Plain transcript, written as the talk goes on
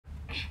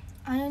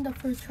I am the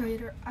fur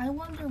trader. I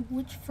wonder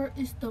which fur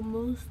is the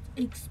most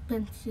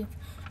expensive.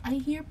 I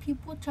hear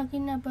people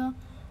talking about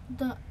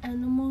the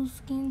animal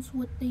skins,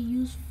 what they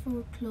use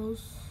for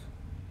clothes.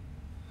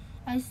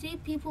 I see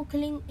people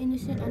killing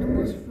innocent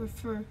animals for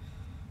fur.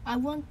 I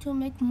want to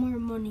make more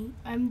money.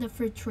 I'm the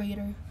fur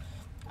trader.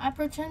 I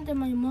pretend that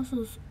my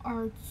muscles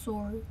aren't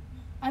sore.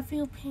 I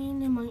feel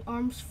pain in my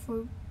arms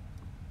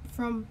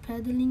from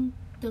pedaling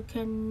the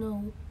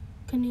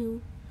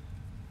canoe.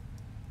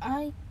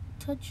 I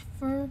touch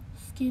fur,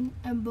 skin,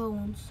 and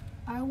bones.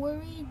 I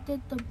worry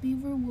that the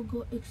beaver will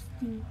go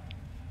extinct.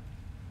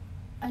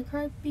 I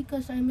cry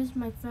because I miss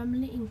my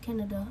family in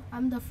Canada.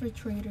 I'm the fur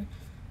trader.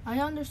 I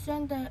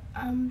understand that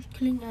I'm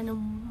killing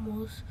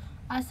animals.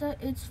 I said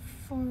it's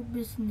for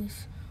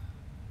business.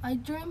 I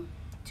dream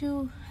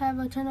to have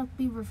a ton of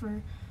beaver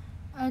fur.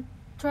 I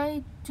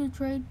try to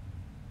trade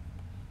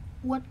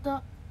what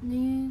the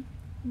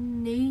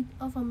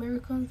Native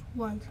Americans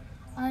want.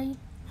 I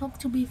hope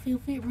to be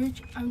filthy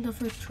rich. I'm the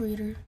first trader.